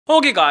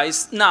Okay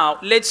guys, now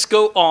let's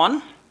go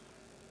on.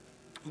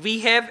 We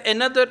have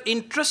another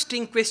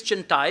interesting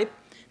question type.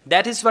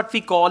 That is what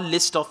we call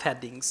list of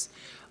headings.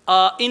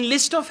 In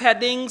list of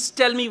headings,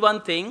 tell me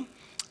one thing.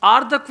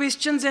 Are the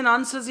questions and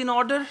answers in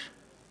order?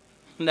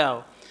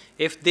 No.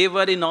 If they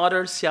were in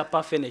order,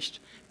 Siapa finished.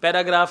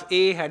 Paragraph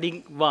A,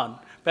 heading 1.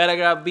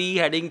 Paragraph B,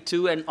 heading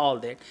 2, and all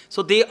that.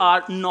 So they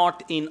are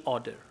not in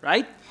order,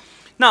 right?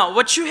 Now,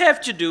 what you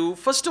have to do,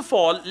 first of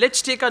all,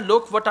 let's take a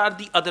look what are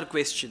the other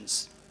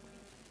questions.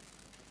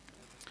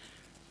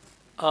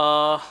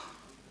 Other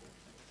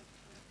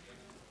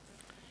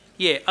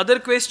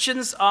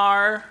questions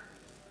are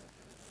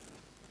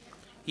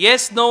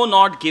yes, no,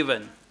 not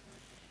given.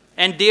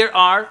 And there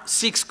are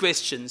 6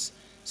 questions.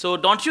 So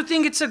don't you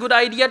think it's a good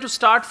idea to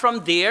start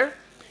from there?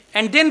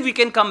 And then we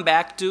can come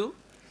back to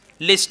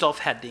list of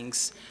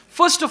headings.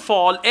 First of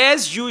all,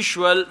 as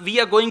usual,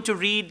 we are going to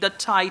read the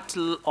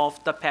title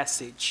of the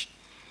passage.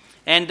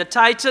 And the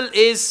title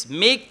is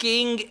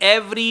Making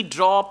Every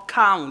Drop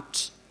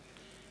Count.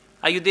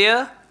 Are you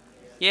there?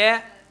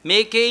 Yeah?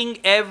 Making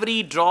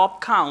every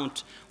drop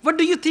count. What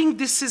do you think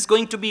this is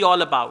going to be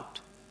all about?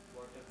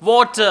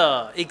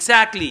 Water.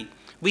 Exactly.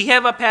 We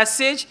have a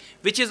passage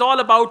which is all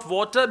about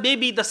water,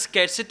 maybe the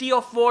scarcity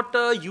of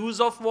water, use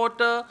of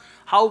water,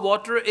 how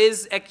water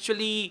is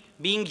actually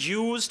being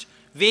used,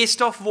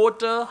 waste of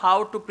water,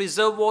 how to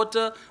preserve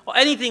water, or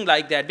anything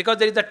like that. Because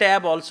there is a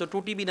tab also,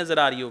 टूटी भी नजर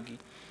आ रही होगी,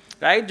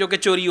 right? जो कि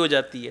चोरी हो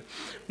जाती है.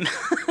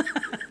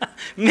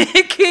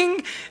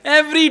 Making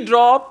every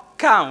drop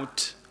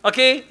count.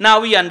 Okay,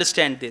 now we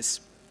understand this.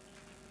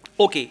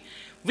 Okay,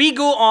 we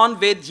go on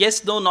with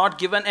yes, no, not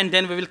given, and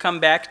then we will come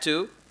back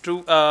to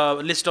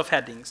list of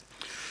headings.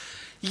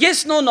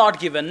 Yes, no, not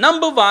given.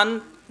 Number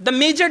 1, the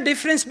major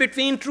difference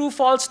between true,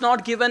 false,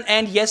 not given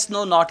and yes,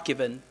 no, not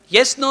given.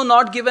 Yes, no,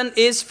 not given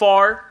is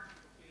for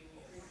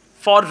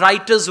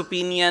writer's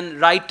opinion,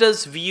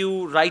 writer's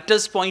view,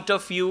 writer's point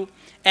of view,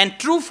 and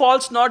true,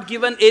 false, not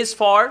given is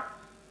for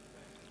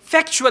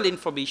factual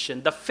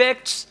information, the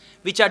facts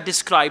which are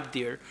described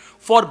there.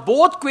 For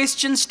both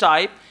questions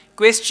type,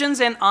 questions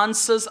and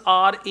answers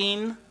are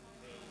in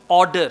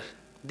order.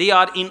 They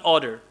are in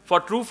order. For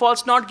true,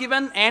 false, not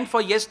given, and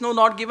for yes, no,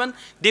 not given,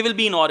 they will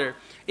be in order.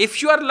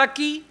 If you are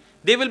lucky,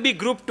 they will be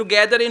grouped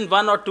together in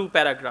 1 or 2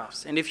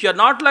 paragraphs. And if you are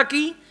not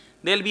lucky,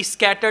 they will be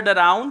scattered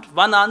around.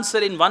 One answer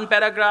in 1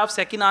 paragraph,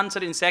 second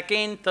answer in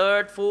 2nd,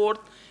 3rd, 4th.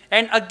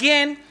 And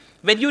again,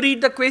 when you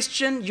read the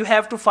question, you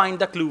have to find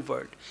the clue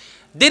word.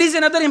 There is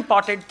another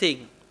important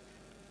thing.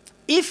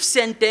 If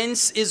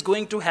sentence is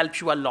going to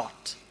help you a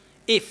lot.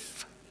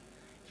 If,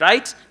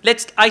 right?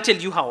 I tell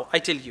you how. I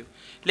tell you.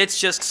 Let's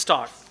just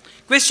start.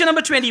 Question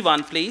number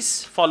 21,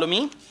 please. Follow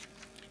me.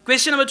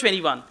 Question number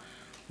 21.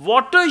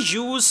 Water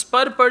use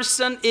per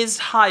person is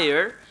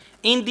higher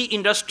in the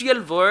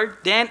industrial world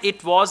than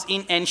it was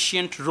in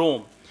ancient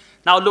Rome.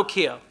 Now look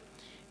here.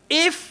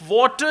 If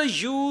water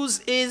use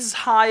is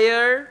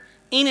higher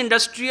in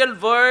industrial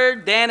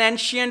world than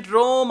ancient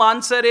Rome,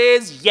 answer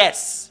is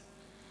yes.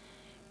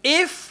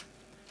 If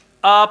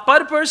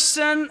per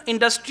person in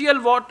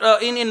industrial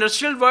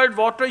world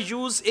water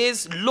use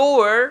is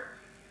lower,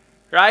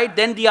 right,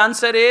 then the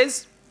answer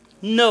is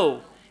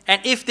no. And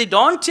if they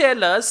don't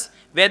tell us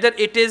whether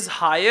it is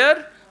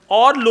higher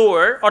or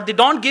lower, or they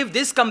don't give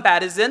this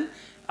comparison,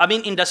 I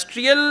mean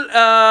industrial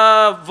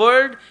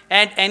world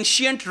and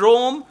ancient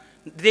Rome,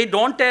 they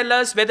don't tell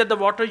us whether the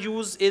water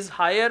use is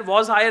higher,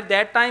 was higher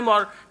that time,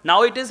 or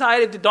now it is higher.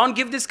 If they don't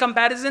give this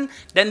comparison,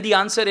 then the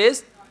answer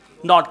is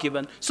not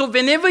given. So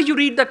whenever you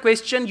read the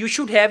question, you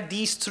should have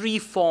these 3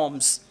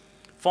 forms.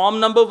 Form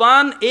number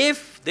 1,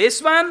 if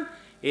this one,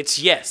 it's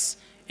yes.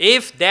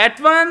 If that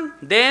one,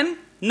 then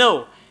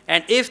no.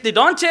 And if they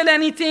don't tell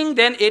anything,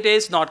 then it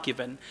is not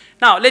given.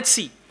 Now let's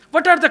see.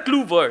 What are the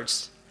clue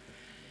words?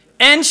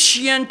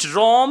 Ancient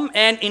Rome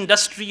and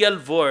industrial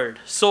world.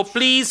 So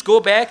please go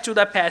back to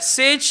the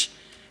passage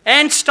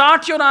and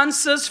start your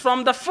answers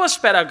from the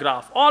first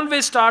paragraph.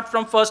 Always start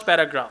from first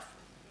paragraph.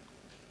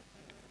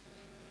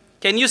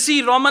 Can you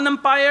see Roman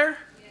Empire?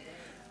 Yes.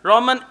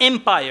 Roman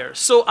Empire.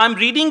 So I'm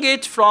reading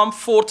it from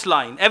 4th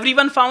line.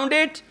 Everyone found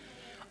it?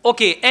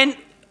 Okay, and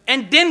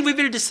then we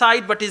will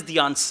decide what is the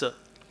answer.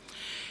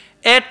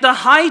 At the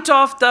height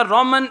of the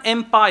Roman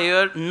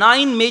Empire,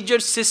 9 major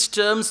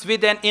systems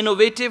with an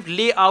innovative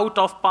layout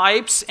of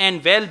pipes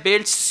and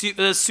well-built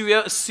sewers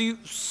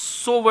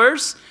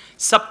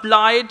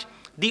supplied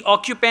the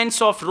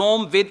occupants of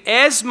Rome with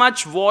as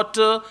much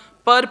water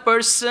per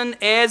person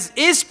as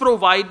is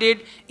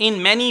provided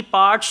in many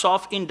parts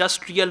of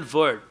industrial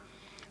world.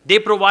 They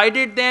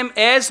provided them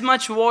as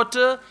much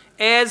water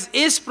as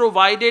is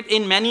provided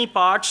in many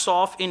parts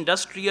of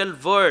industrial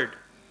world.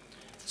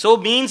 So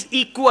means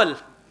equal.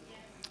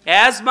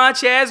 As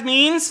much as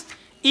means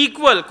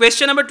equal.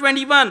 Question number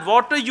 21.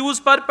 Water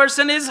use per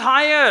person is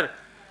higher.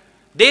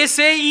 They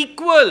say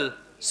equal.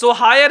 So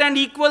higher and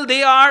equal,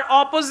 they are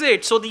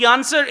opposite. So the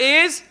answer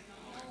is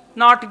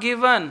not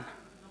given.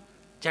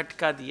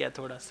 झटका दिया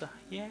थोड़ा सा.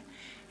 Yeah.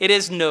 It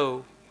is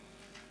no.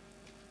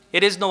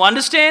 It is no.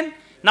 Understand?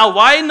 Now,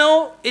 why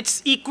no?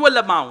 It's equal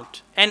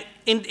amount. And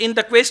in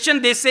the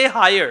question, they say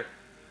higher,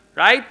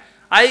 right?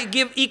 I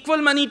give equal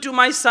money to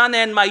my son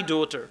and my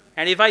daughter.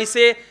 And if I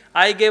say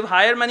I give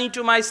higher money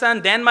to my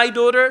son than my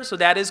daughter, so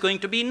that is going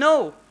to be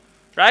no,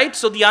 right?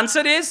 So the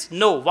answer is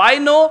no. Why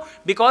no?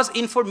 Because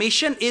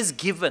information is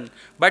given,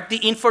 but the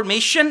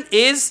information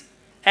is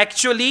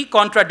actually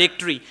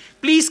contradictory.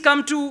 Please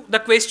come to the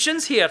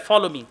questions here.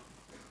 Follow me.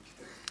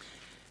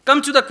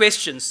 Come to the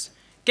questions.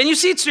 Can you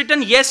see it's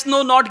written yes,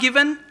 no, not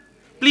given?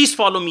 Please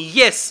follow me.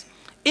 Yes,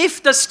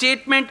 if the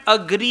statement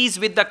agrees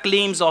with the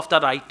claims of the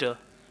writer.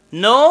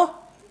 No,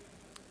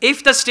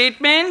 if the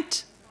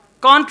statement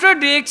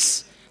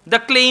contradicts the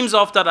claims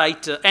of the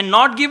writer. And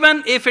not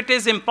given if it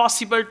is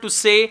impossible to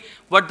say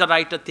what the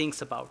writer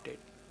thinks about it.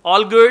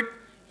 All good?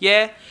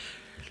 Yeah?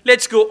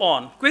 Let's go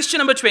on. Question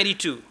number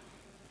 22.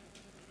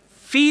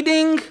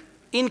 Feeding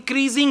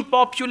increasing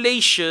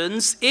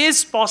populations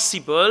is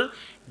possible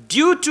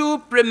due to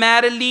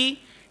primarily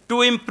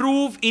to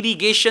improve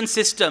irrigation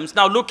systems.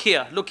 Now look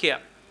here, look here.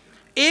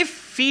 If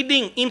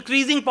feeding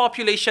increasing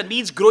population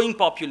means growing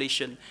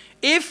population,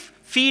 if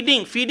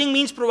feeding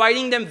means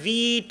providing them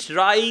wheat,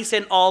 rice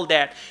and all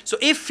that. So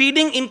if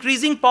feeding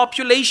increasing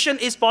population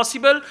is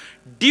possible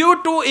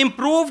due to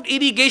improved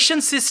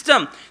irrigation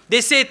system,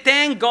 they say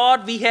thank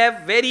God we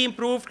have very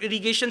improved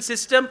irrigation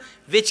system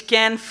which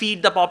can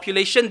feed the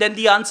population, then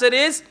the answer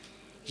is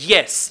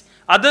yes.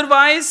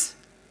 Otherwise,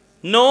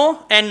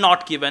 no and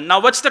not given. Now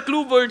what's the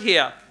clue word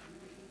here?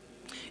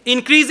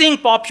 Increasing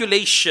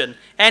population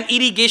and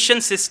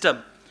irrigation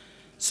system.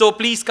 So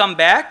please come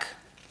back.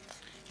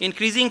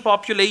 Increasing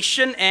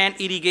population and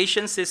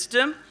irrigation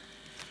system.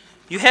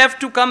 You have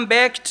to come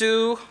back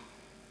to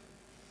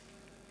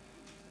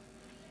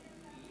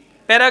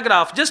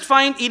paragraph. Just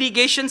find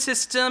irrigation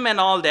system and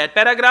all that.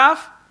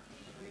 Paragraph?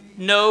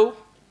 No.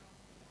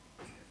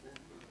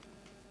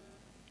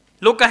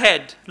 Look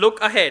ahead. Look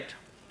ahead.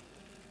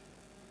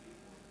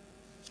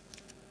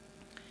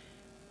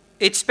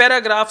 It's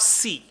paragraph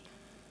C.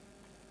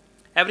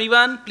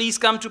 Everyone, please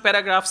come to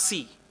paragraph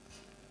C.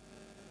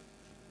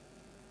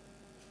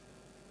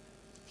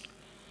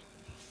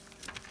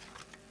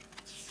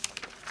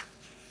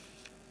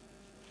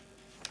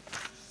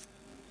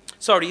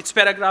 Sorry, it's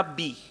paragraph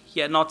B.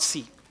 Yeah, not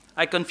C.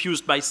 I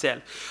confused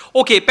myself.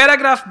 Okay,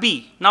 paragraph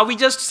B. Now we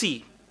just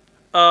see.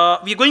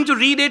 We're going to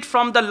read it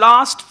from the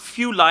last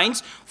few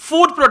lines.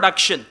 Food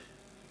production.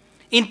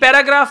 In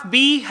paragraph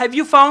B, have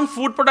you found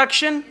food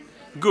production?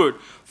 Good.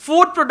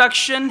 Food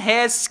production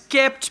has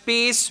kept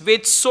pace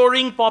with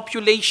soaring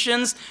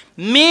populations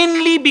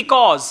mainly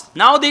because,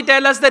 now they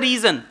tell us the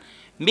reason,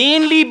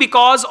 mainly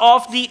because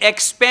of the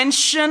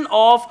expansion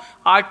of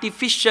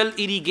artificial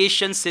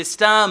irrigation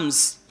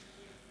systems.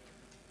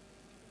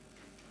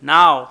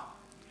 Now,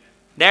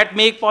 that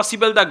make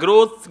possible the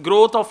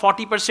growth of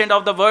 40%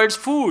 of the world's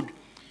food.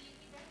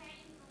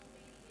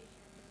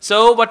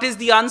 So, what is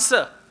the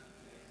answer?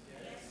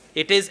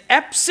 It is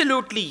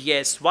absolutely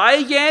yes. Why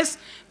yes?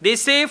 They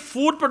say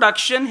food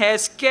production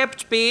has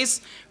kept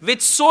pace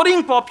with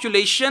soaring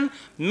population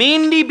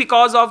mainly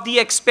because of the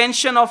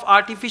expansion of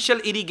artificial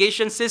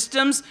irrigation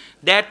systems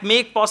that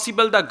make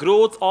possible the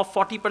growth of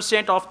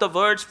 40% of the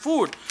world's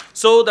food.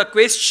 So the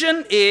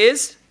question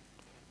is,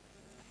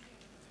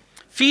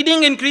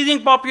 feeding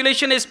increasing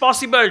population is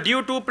possible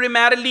due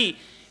primarily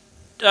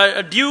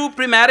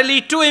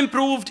to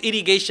improved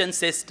irrigation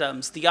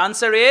systems. The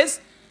answer is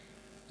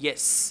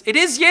yes. It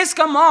is yes,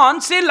 come on,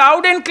 say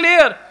loud and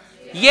clear.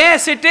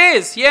 Yes, it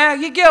is. Yeah,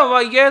 ये क्या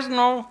हुआ? Yes,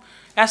 no.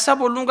 ऐसा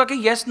बोलूँगा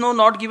कि yes, no,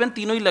 not given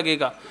तीनों ही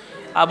लगेगा.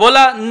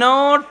 बोला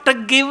not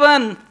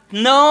given,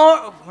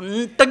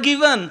 not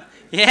given.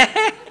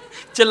 Yeah,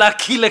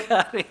 चलाकी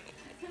लगा रहे.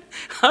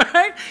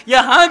 Alright,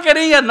 या हाँ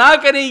करें या ना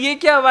करें ये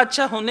क्या हुआ?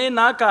 अच्छा होने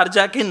ना कार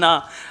जाके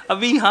ना.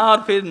 अभी हाँ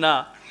और फिर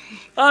ना.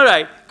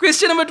 Alright,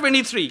 question number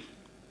 23.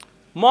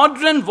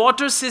 Modern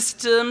water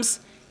systems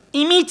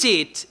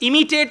imitate.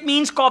 Imitate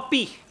means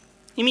copy,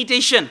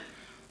 imitation.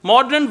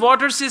 Modern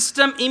water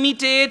system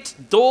imitate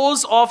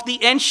those of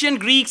the ancient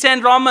Greeks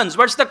and Romans.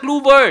 What's the clue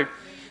word?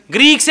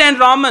 Greeks and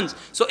Romans.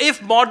 So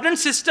if modern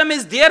system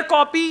is their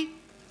copy,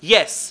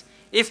 yes.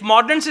 If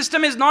modern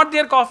system is not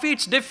their copy,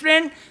 it's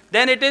different,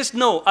 then it is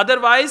no.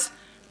 Otherwise,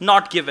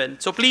 not given.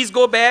 So please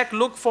go back,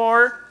 look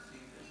for,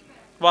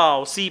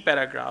 wow, C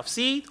paragraph.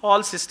 See,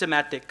 all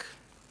systematic.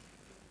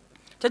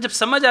 जब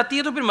समझ आती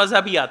है तो फिर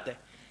मजा भी आता है.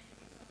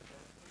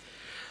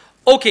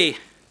 Okay,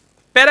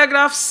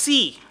 paragraph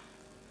C.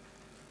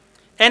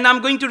 And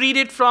I'm going to read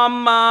it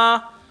from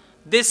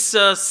this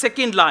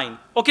second line.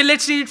 Okay,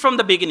 let's read it from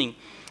the beginning.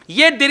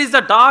 Yet there is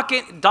a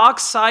dark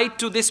side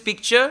to this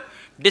picture.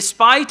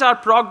 Despite our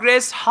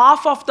progress,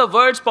 half of the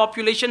world's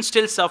population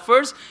still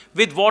suffers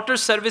with water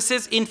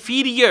services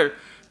inferior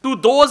to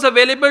those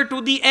available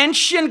to the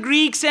ancient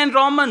Greeks and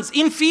Romans.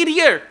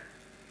 Inferior.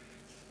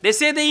 They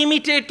say they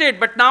imitated,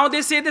 but now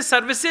they say the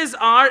services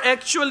are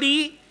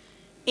actually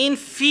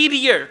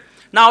inferior.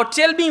 Now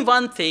tell me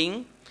one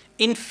thing.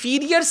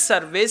 Inferior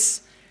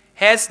service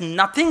has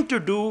nothing to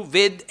do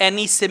with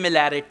any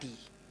similarity,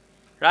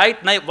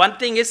 right? Now, one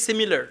thing is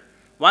similar.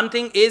 One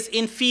thing is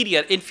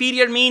inferior.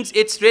 Inferior means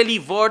it's really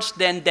worse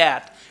than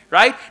that,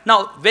 right? Now,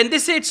 when they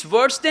say it's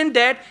worse than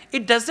that,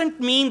 it doesn't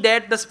mean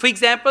that, for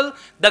example,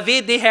 the way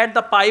they had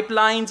the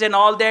pipelines and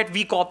all that,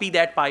 we copy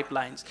that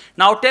pipelines.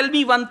 Now, tell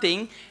me one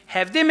thing.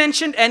 Have they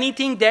mentioned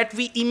anything that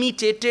we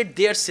imitated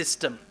their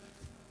system?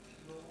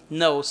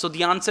 No. So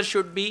the answer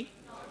should be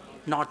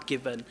not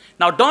given.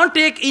 Now, don't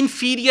take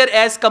inferior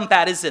as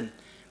comparison.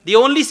 They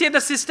only say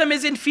the system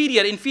is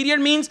inferior. Inferior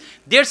means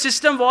their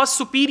system was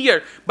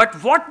superior. But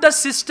what the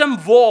system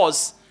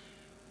was,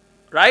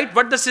 right?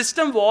 What the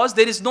system was,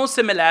 there is no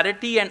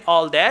similarity and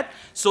all that.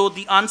 So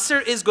the answer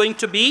is going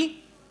to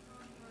be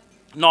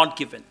not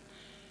given.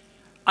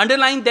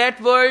 Underline that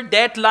word,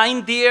 that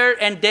line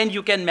there, and then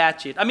you can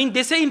match it. I mean,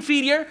 they say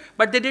inferior,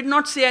 but they did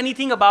not say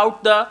anything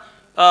about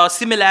the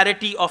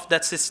similarity of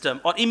that system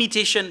or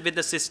imitation with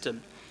the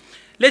system.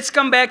 Let's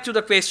come back to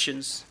the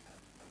questions.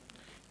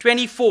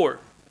 24.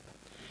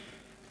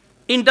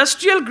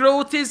 Industrial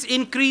growth is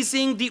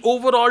increasing the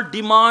overall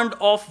demand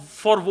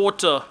for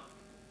water.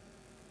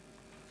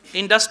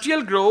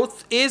 Industrial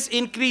growth is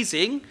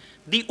increasing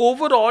the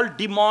overall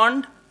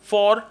demand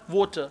for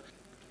water.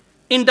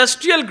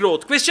 Industrial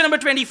growth, question number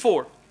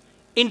 24.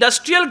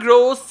 Industrial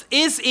growth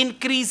is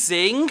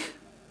increasing,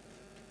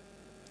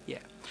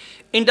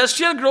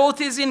 industrial growth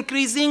is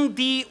increasing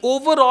the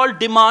overall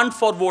demand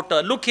for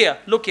water. Look here,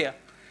 look here.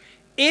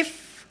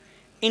 If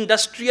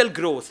industrial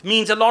growth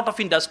means a lot of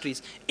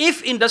industries.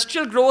 If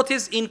industrial growth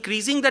is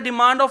increasing the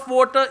demand of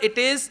water, it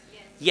is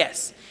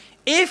yes.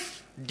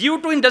 If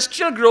due to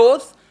industrial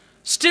growth,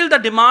 still the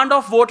demand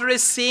of water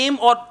is same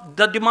or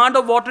the demand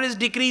of water is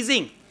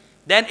decreasing,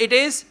 then it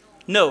is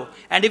no.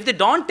 And if they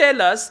don't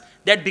tell us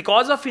that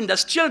because of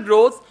industrial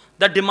growth,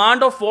 the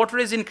demand of water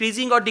is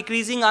increasing or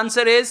decreasing,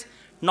 answer is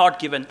not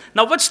given.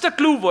 Now, what's the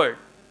clue word?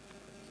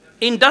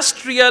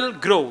 Industrial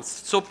growth.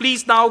 So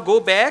please now go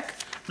back.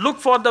 Look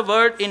for the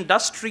word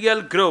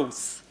industrial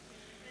growth.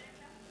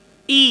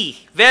 E,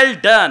 well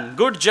done,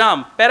 good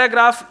jump.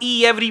 Paragraph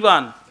E,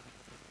 everyone.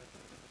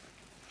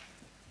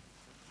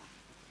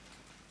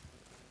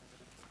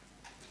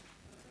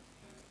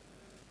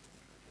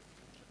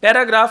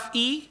 Paragraph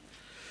E,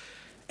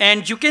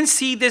 and you can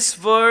see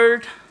this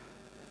word.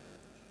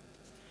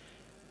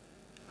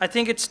 I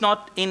think it's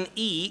not in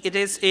E, it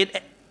is in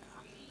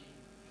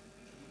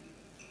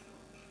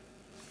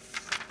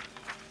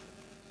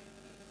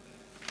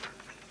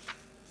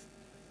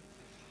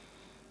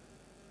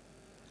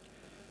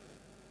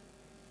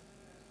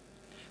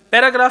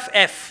paragraph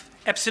F,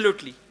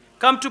 absolutely.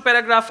 Come to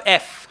paragraph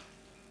F.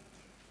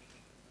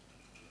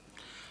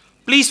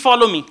 Please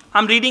follow me.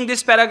 I'm reading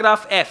this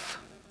paragraph F.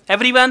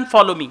 Everyone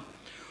follow me.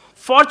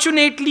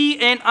 Fortunately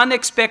and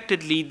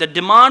unexpectedly, the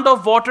demand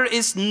of water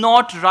is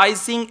not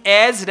rising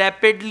as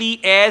rapidly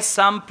as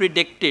some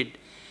predicted.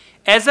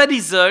 As a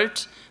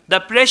result, the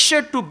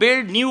pressure to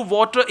build new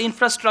water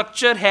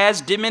infrastructure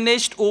has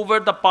diminished over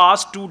the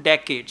past 2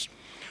 decades.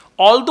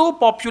 Although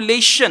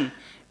population,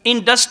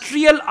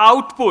 industrial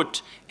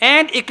output,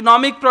 and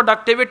economic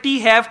productivity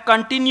have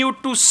continued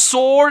to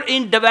soar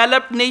in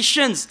developed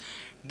nations,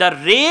 the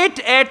rate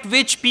at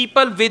which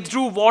people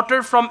withdrew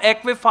water from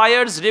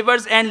aquifers,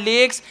 rivers, and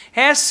lakes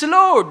has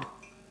slowed.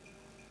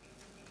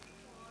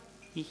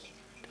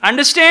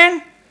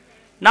 Understand?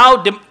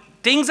 Now,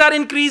 things are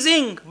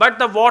increasing, but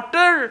the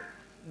water,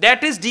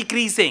 that is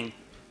decreasing.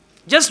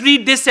 Just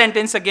read this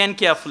sentence again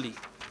carefully.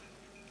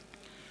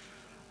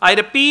 I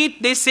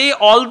repeat, they say,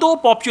 although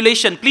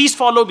population, please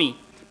follow me.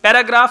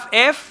 Paragraph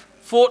F,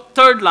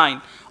 third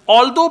line.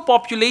 Although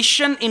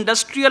population,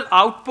 industrial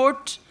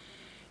output,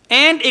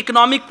 and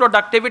economic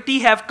productivity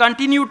have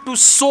continued to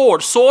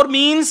soar. Soar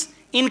means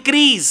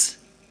increase.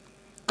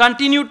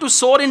 Continue to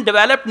soar in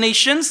developed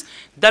nations.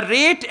 The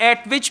rate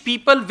at which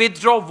people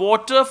withdraw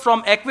water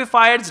from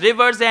aquifers,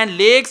 rivers, and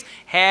lakes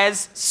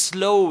has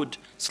slowed.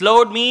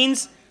 Slowed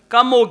means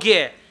kam ho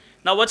gaya.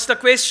 Now what's the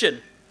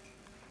question?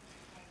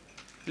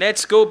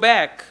 Let's go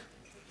back.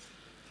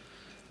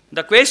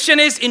 The question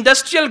is,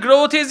 industrial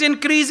growth is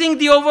increasing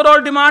the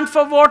overall demand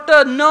for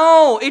water.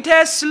 No, it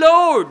has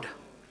slowed.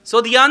 So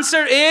the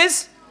answer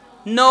is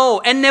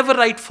no, and never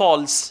write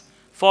false.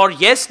 For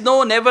yes,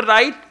 no, never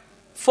write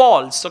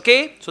false.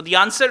 Okay? So the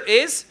answer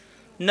is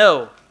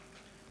no.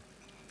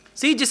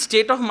 See, जिस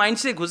state of mind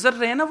से गुजर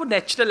रहे हैं ना वो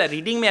natural है.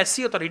 Reading में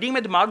ऐसी होता है. Reading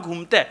में दिमाग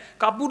घूमता है.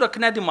 काबू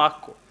रखना है दिमाग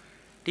को.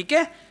 ठीक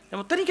है?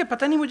 होता नहीं कि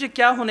पता नहीं मुझे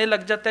क्या होने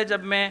लग जाता है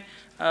जब मैं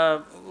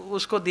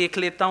उसको देख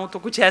लेता हूँ तो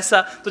कुछ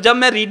ऐसा. तो जब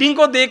मैं रीडिंग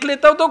को देख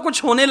लेता हूँ तो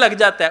कुछ होने लग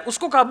जाता है.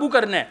 उसको काबू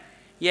करना है.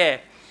 ये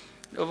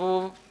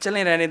वो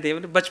चलें रहने दे.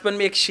 बचपन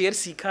में एक शेर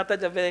सीखा था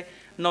जब मैं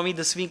 9वीं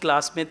 10वीं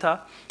क्लास में था.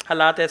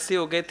 हालात ऐसे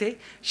हो गए थे.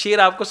 शेर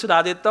आपको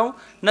सुना देता हूँ.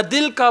 न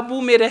दिल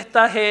काबू में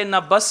रहता है, न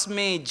बस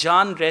में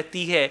जान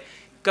रहती है.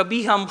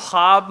 कभी हम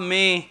ख्वाब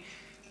में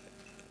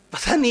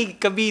पता नहीं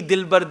कभी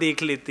दिलबर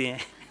देख लेते हैं.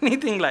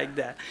 Anything like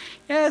that.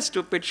 Yeah,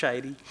 stupid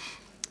Shayari.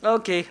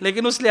 Okay,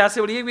 लेकिन उस लिहाज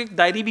से बड़ी एक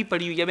डायरी भी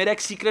पड़ी हुई है. मेरा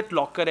एक सीक्रेट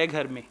लॉकर है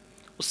घर में.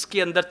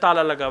 उसके अंदर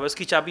ताला लगा हुआ है.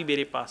 उसकी चाबी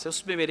मेरे पास है.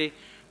 उसमें मेरे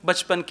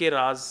बचपन के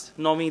राज,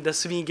 9वीं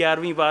 10वीं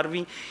 11वीं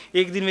 12वीं,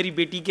 एक दिन मेरी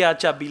बेटी के हाथ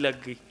चाबी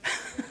लग गई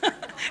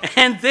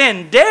एंड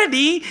देन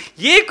डैडी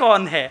ये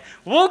कौन है,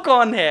 वो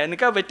कौन है? मैंने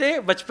कहा बेटे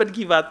बचपन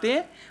की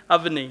बातें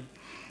अब नहीं.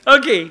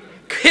 Okay,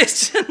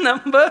 question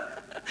number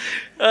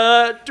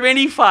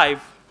 25.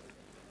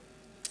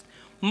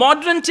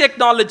 Modern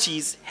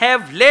technologies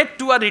have led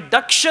to a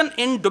reduction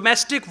in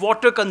domestic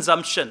water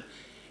consumption.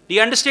 Do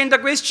you understand the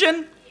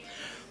question?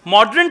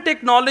 Modern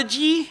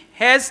technology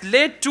has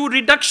led to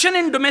reduction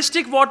in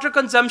domestic water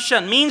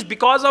consumption. Means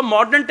because of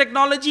modern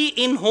technology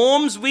in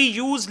homes we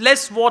use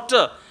less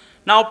water.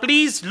 Now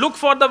please look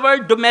for the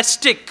word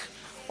domestic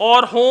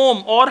or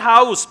home or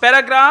house.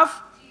 Paragraph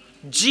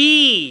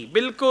G.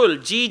 Bilkul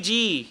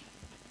G.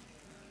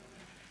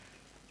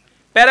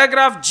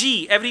 Paragraph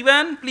G.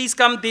 Everyone please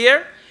come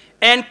there.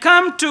 And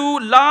come to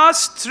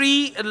last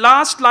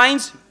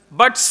lines,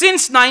 but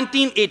since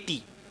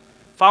 1980.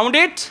 Found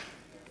it?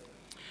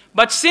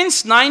 But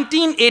since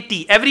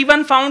 1980.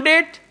 Everyone found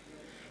it?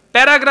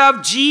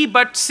 Paragraph G,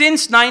 but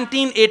since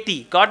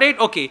 1980. Got it?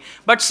 Okay.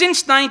 But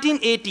since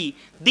 1980,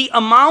 the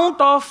amount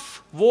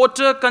of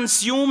water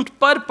consumed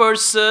per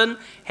person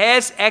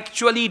has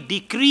actually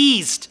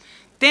decreased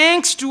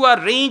thanks to a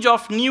range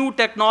of new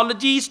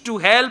technologies to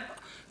help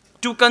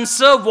to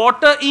conserve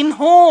water in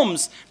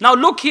homes. Now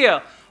look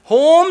here.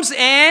 Homes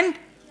and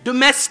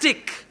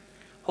domestic.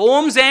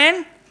 Homes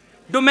and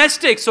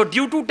domestic. So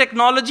due to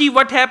technology,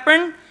 what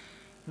happened?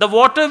 The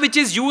water which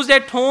is used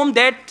at home,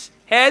 that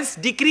has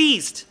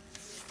decreased.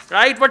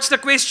 Right? What's the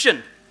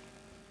question?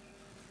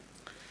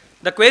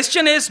 The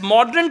question is,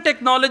 modern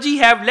technology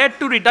have led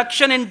to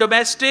reduction in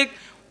domestic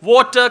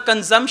water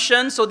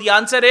consumption. So the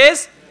answer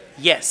is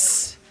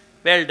yes.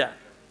 Well done.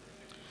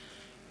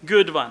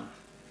 Good one.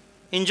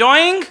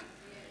 Enjoying?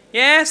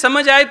 Yeah,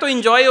 समझ आए तो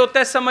enjoy होता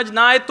है, समझ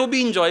ना आए तो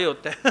भी enjoy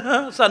होता है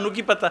सानू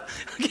की पता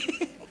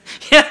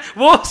yeah,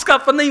 वो उसका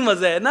अपना ही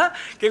मजा है ना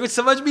कि कुछ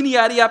समझ भी नहीं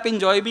आ रही, आप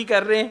enjoy भी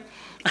कर रहे हैं.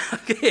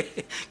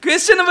 Okay.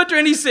 Question number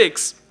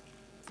 26.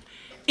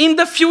 In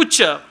the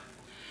future,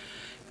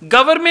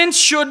 government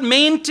should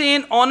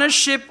maintain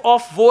ownership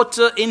of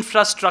water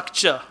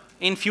infrastructure.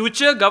 In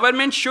future,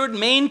 government should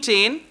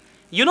maintain,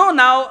 you know,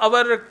 now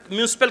our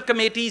municipal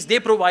committees, they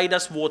provide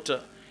us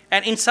water.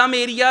 And in some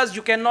areas,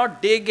 you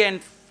cannot dig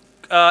and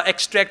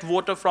extract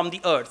water from the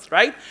earth,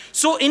 right?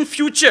 So in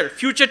future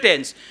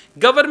tense,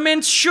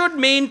 government should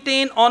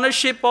maintain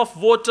ownership of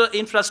water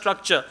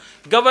infrastructure.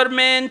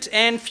 Government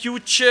and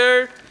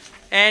future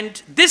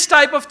and this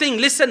type of thing.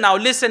 Listen now,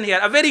 listen here,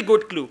 a very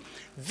good clue.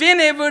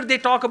 Whenever they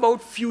talk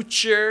about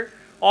future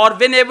or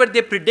whenever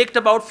they predict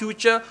about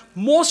future,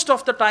 most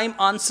of the time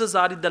answers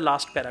are in the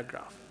last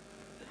paragraph.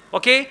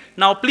 Okay,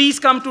 now please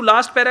come to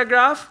last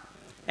paragraph,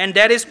 and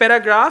that is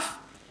paragraph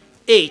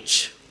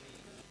H.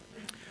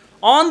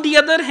 On the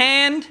other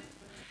hand,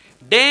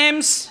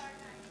 dams,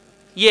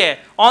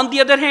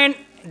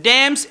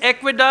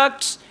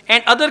 aqueducts,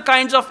 and other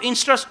kinds of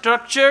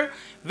infrastructure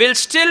will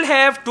still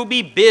have to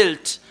be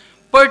built,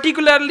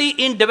 particularly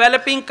in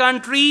developing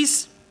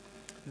countries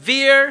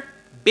where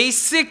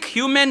basic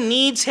human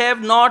needs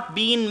have not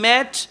been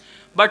met,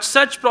 but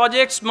such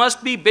projects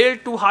must be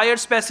built to higher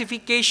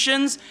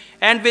specifications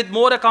and with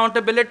more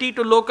accountability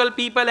to local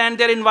people and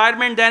their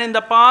environment than in the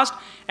past,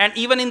 and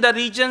even in the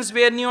regions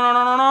where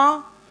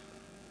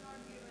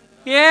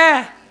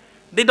yeah,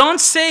 they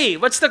don't say.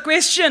 What's the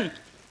question?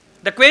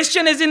 The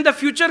question is, in the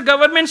future,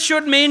 government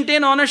should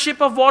maintain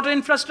ownership of water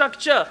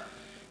infrastructure.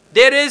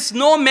 There is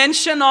no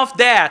mention of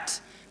that.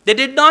 They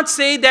did not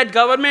say that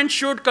government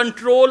should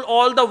control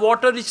all the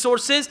water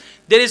resources.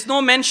 There is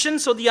no mention,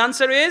 so the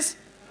answer is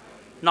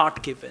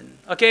not given.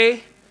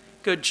 Okay?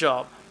 Good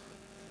job.